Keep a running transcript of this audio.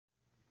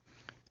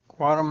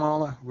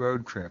Guatemala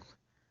road trip,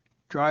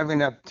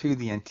 driving up to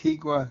the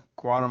Antigua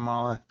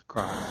Guatemala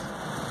cross.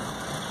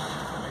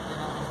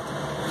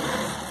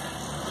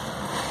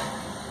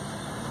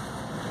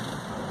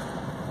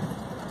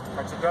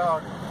 That's a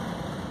dog.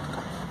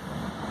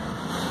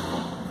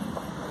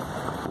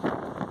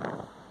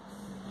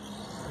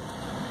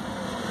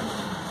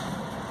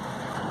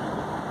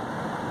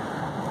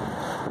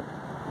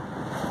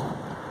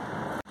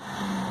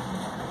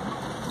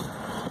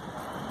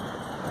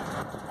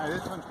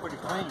 This one's pretty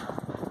clean.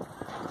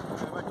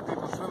 There's a bunch of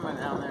people swimming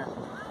down there.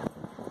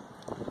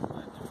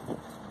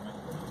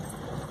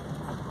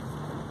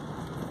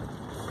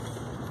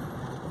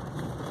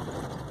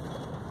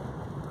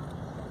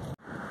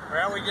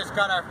 Well, we just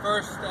got our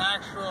first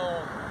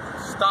actual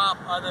stop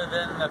other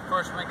than the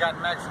first one we got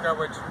in Mexico,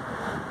 where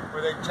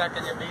they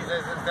checking your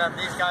visas and stuff.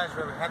 These guys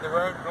had the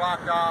road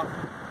blocked off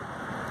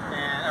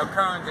and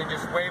cones and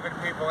just waving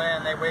people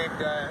in. They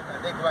waved, I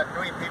think, about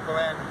 3 people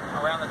in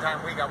around the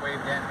time we got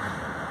waved in.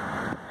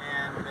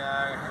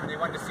 They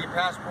wanted to see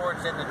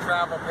passports and the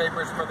travel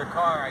papers for the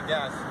car, I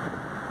guess.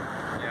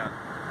 Yeah.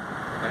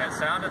 And it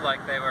sounded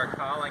like they were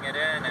calling it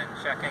in and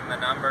checking the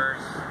numbers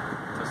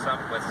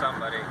with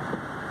somebody.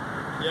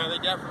 Yeah, they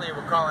definitely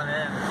were calling it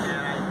in.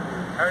 And I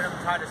heard them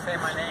try to say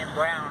my name,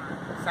 Brown.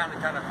 It sounded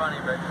kind of funny,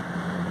 but...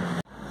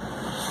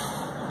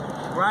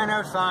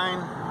 Rhino sign.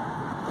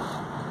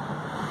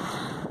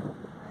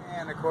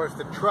 And of course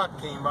the truck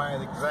came by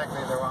at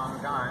exactly the wrong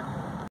time.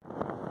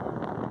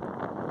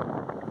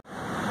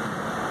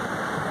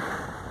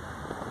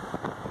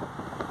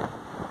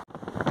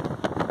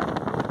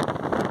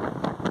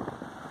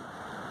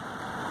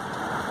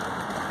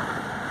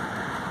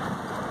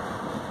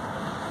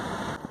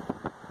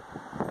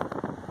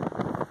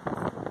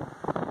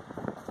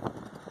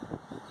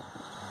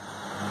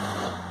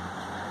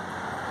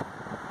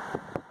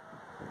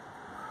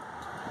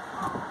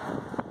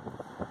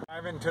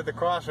 Driving to the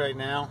cross right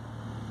now,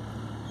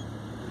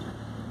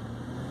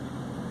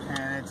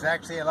 and it's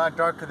actually a lot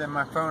darker than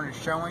my phone is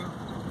showing.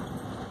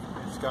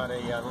 It's got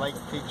a light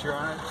feature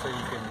on it so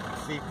you can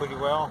see pretty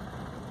well.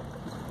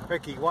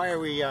 Ricky, why are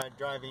we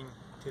driving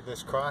to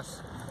this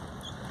cross?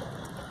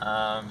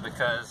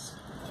 Because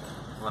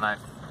when I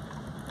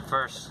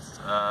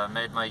first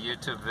made my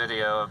YouTube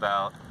video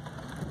about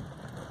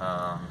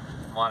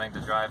wanting to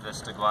drive this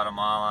to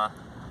Guatemala,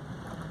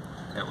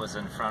 it was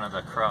in front of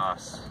the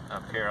cross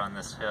up here on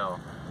this hill.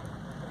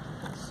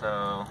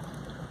 So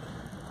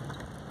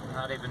I'm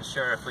not even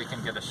sure if we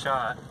can get a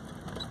shot,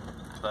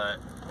 but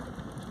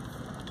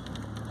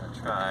I'll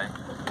try.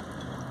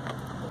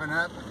 Open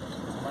up.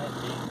 Might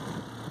be.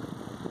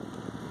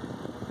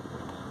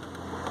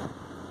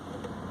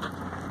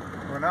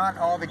 We're not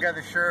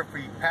altogether sure if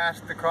we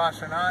passed the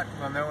cross or not.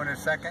 We'll know in a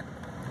second.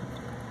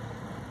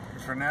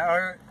 For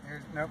now,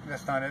 nope,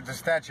 that's not it. There's a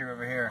statue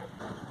over here.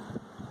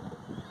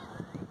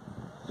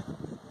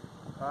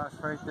 Cross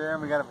right there,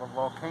 and we got a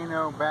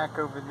volcano back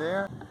over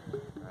there.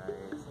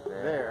 Nice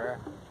There.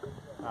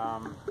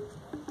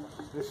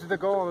 This is the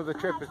goal of the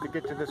trip, is to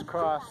get to this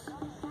cross,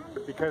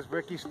 because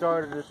Ricky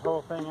started this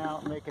whole thing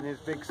out making his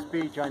big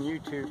speech on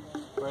YouTube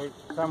right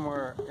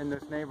somewhere in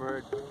this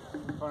neighborhood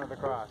in front of the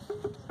cross.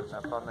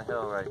 Up on the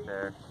hill right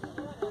there.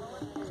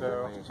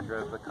 So we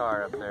drove the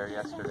car up there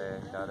yesterday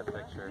and got a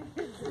picture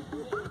and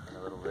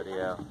a little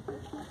video.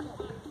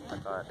 I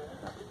thought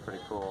that was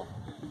pretty cool.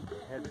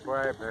 had to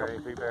bribe very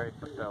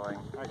fulfilling.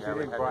 Actually, we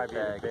didn't bribe, you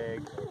had to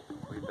beg.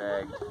 We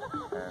begged,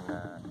 and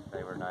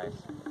they were nice.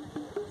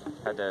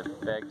 Had to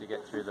beg to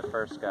get through the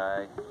first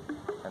guy,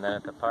 and then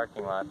at the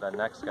parking lot, the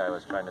next guy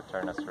was trying to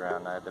turn us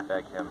around. I had to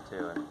beg him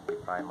too, and he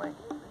finally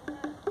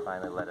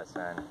let us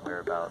in. We were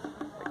about,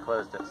 it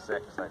closed at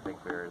 6. I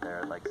think we were there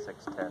at like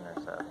 6:10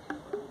 or so.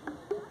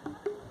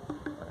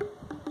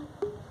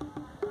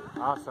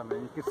 Awesome,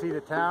 and you can see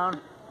the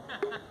town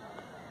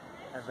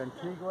of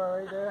Antigua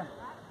right there.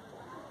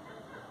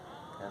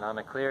 And on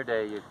a clear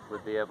day, you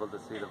would be able to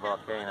see the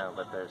volcano,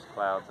 but there's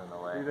clouds in the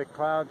way. See the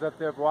clouds up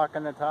there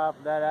blocking the top?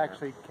 That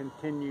actually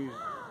continues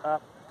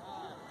up.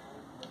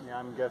 Yeah,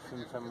 I'm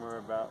guessing somewhere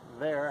about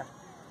there.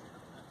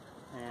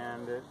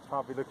 And it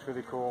probably looks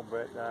really cool,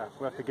 but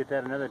we'll have to get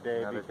that another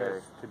day,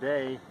 because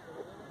today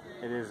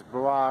it is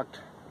blocked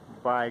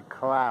by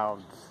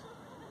clouds.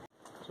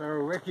 So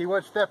Ricky,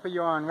 what step are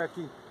you on,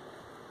 Ricky?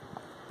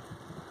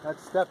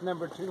 That's step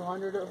number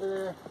 200 over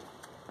there.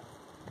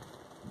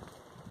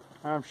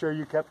 I'm sure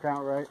you kept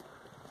count right.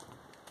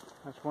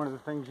 That's one of the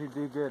things you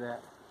do good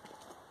at.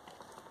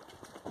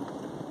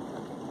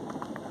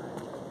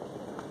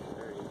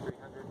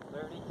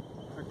 330.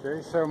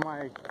 Okay, so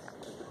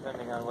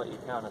depending on what you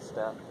count a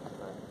step.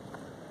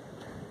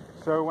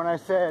 So when I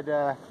said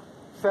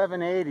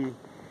 780,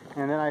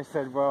 and then I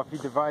said, well, if you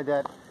divide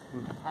that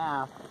in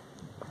half,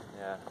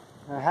 yeah,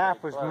 the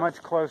half was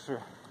much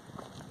closer.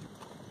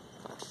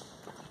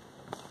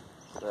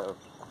 So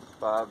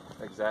Bob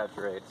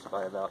exaggerates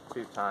by about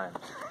 2 times.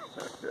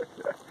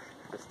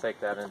 Just take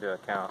that into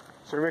account.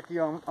 So Ricky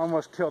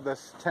almost killed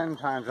us 10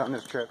 times on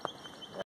this trip.